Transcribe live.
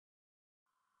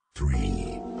3,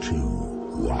 2,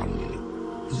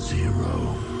 1,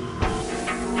 0.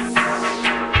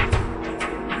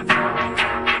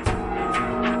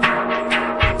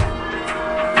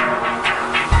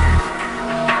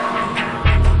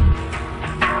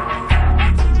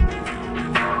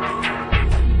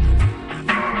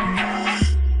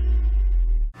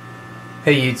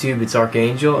 Hey YouTube, it's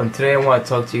Archangel, and today I want to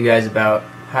talk to you guys about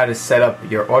how to set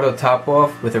up your auto top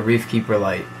off with a ReefKeeper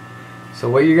Lite. So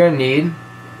what you're going to need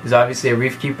is obviously a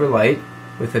ReefKeeper Lite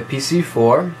with a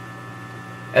PC4,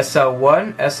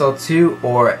 SL1, SL2,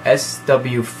 or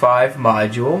SW5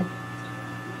 module,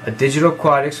 a digital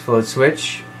aquatics float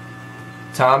switch,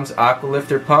 Tom's aqua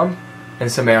lifter pump,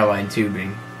 and some airline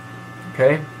tubing.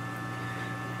 Okay?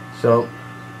 So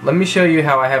let me show you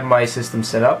how I have my system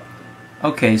set up.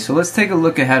 Okay, so let's take a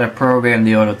look at how to program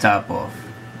the auto top off.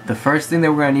 The first thing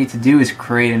that we're going to need to do is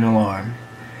create an alarm.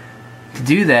 To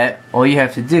do that, all you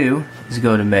have to do is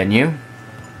go to menu.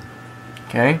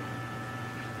 Okay.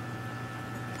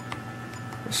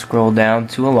 Scroll down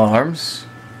to alarms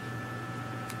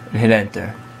and hit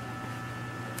enter.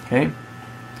 Okay.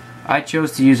 I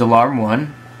chose to use alarm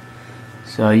 1,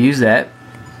 so I'll use that.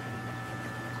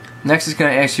 Next it's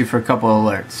going to ask you for a couple of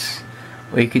alerts.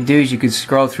 What you could do is you could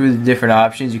scroll through the different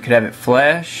options. You could have it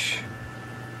flash,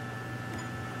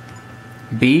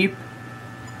 beep,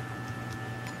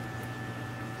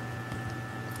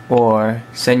 or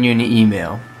send you an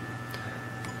email.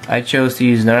 I chose to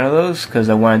use none of those because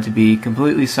I want it to be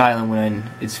completely silent when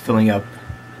it's filling up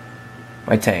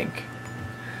my tank.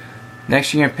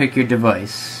 Next you're going to pick your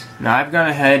device. Now I've gone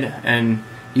ahead and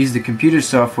used the computer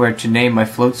software to name my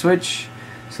float switch,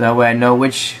 so that way I know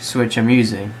which switch I'm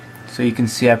using. So you can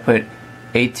see I put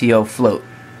ATO float.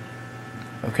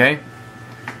 Okay?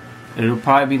 It'll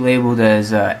probably be labeled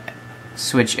as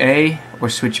switch A or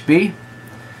switch B.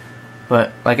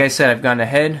 But like I said, I've gone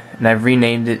ahead and I've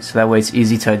renamed it so that way it's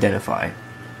easy to identify.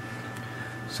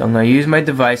 So I'm going to use my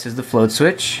device as the float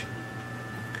switch.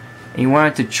 And you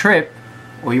want it to trip,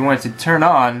 or you want it to turn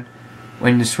on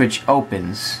when the switch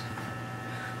opens.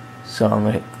 So I'm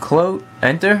going to close,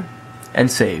 enter, and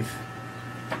save.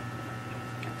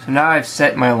 So now I've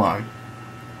set my alarm.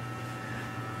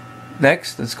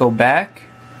 Next, let's go back.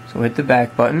 So hit the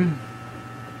back button.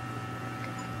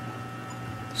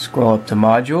 Scroll up to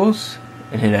modules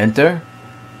and hit enter.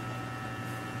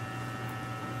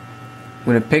 I'm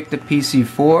going to pick the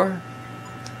PC4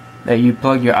 that you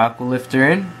plug your aqua lifter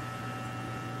in.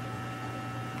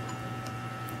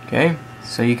 Okay,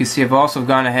 so you can see I've also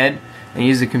gone ahead and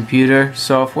used the computer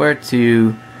software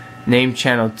to name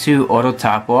channel 2 auto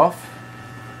top off.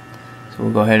 So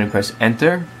we'll go ahead and press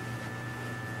enter.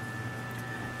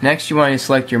 Next you want to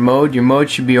select your mode. Your mode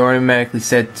should be automatically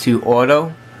set to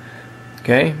auto.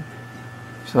 Okay,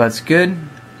 so that's good.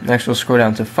 Next we'll scroll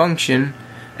down to function,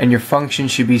 and your function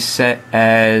should be set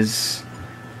as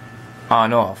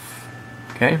on off.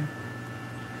 Okay,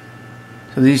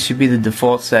 so these should be the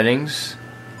default settings.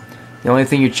 The only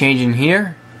thing you're changing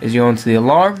here is you go into the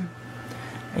alarm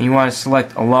and you want to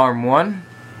select alarm 1.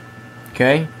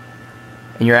 Okay,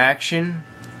 and your action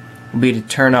will be to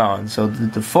turn on. So the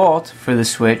default for the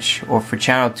switch or for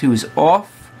channel 2 is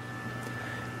off.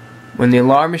 When the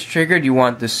alarm is triggered, you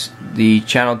want the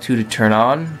channel 2 to turn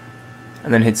on,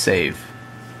 and then hit save.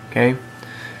 Okay,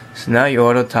 so now your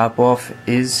auto top off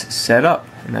is set up,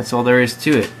 and that's all there is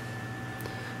to it.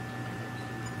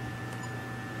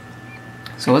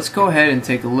 So let's go ahead and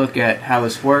take a look at how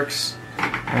this works.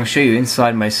 I'll show you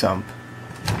inside my sump.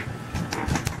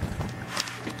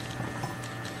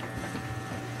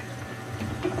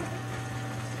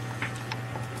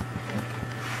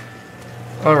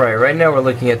 Alright, right now we're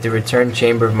looking at the return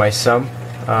chamber of my sump.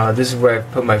 This is where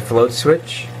I've put my float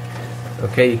switch.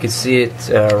 Okay, you can see it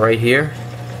right here.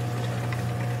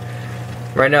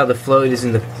 Right now the float is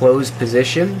in the closed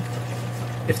position.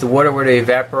 If the water were to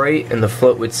evaporate and the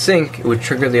float would sink, it would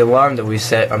trigger the alarm that we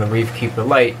set on the ReefKeeper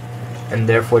Lite, and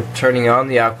therefore turning on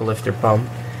the aqua lifter pump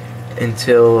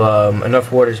until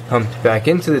enough water is pumped back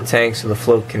into the tank so the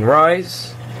float can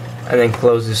rise, and then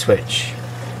close the switch.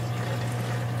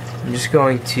 I'm just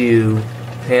going to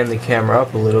pan the camera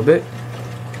up a little bit.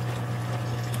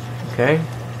 Okay.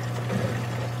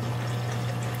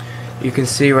 You can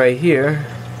see right here,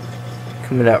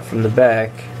 coming out from the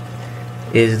back,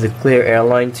 is the clear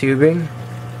airline tubing.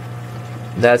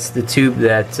 That's the tube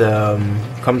that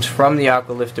comes from the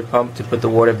aqua lifter pump to put the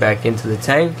water back into the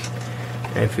tank.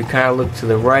 And if we kind of look to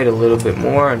the right a little bit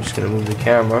more, I'm just going to move the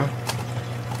camera.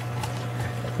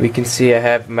 We can see I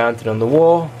have mounted on the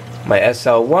wall my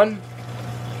SL1.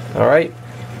 Alright,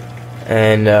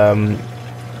 and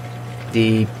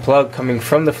the plug coming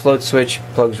from the float switch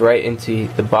plugs right into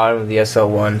the bottom of the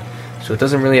SL1, so it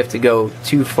doesn't really have to go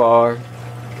too far.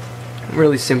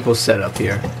 Really simple setup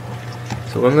here.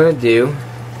 So what I'm going to do,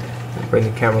 bring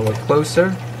the camera a little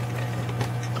closer.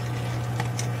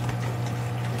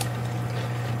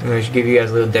 I'm going to give you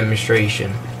guys a little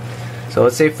demonstration. So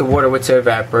let's say if the water were to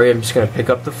evaporate, I'm just going to pick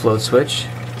up the float switch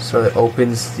so it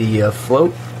opens the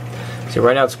float. So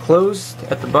right now it's closed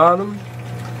at the bottom.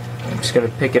 I'm just going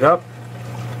to pick it up,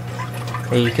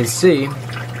 and you can see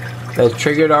that it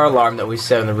triggered our alarm that we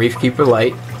set on the ReefKeeper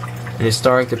Lite, and it's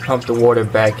starting to pump the water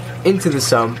back into the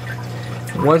sump.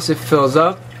 Once it fills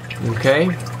up, okay,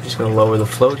 I'm just going to lower the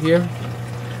float here.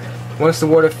 Once the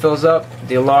water fills up,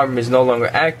 the alarm is no longer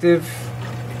active,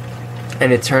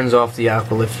 and it turns off the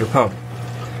aqua lifter pump.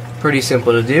 Pretty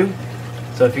simple to do.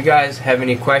 So if you guys have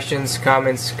any questions,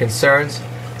 comments, concerns,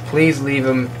 please leave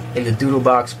them in the doodle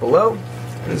box below.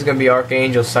 This is going to be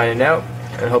Archangel signing out,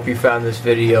 and I hope you found this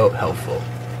video helpful.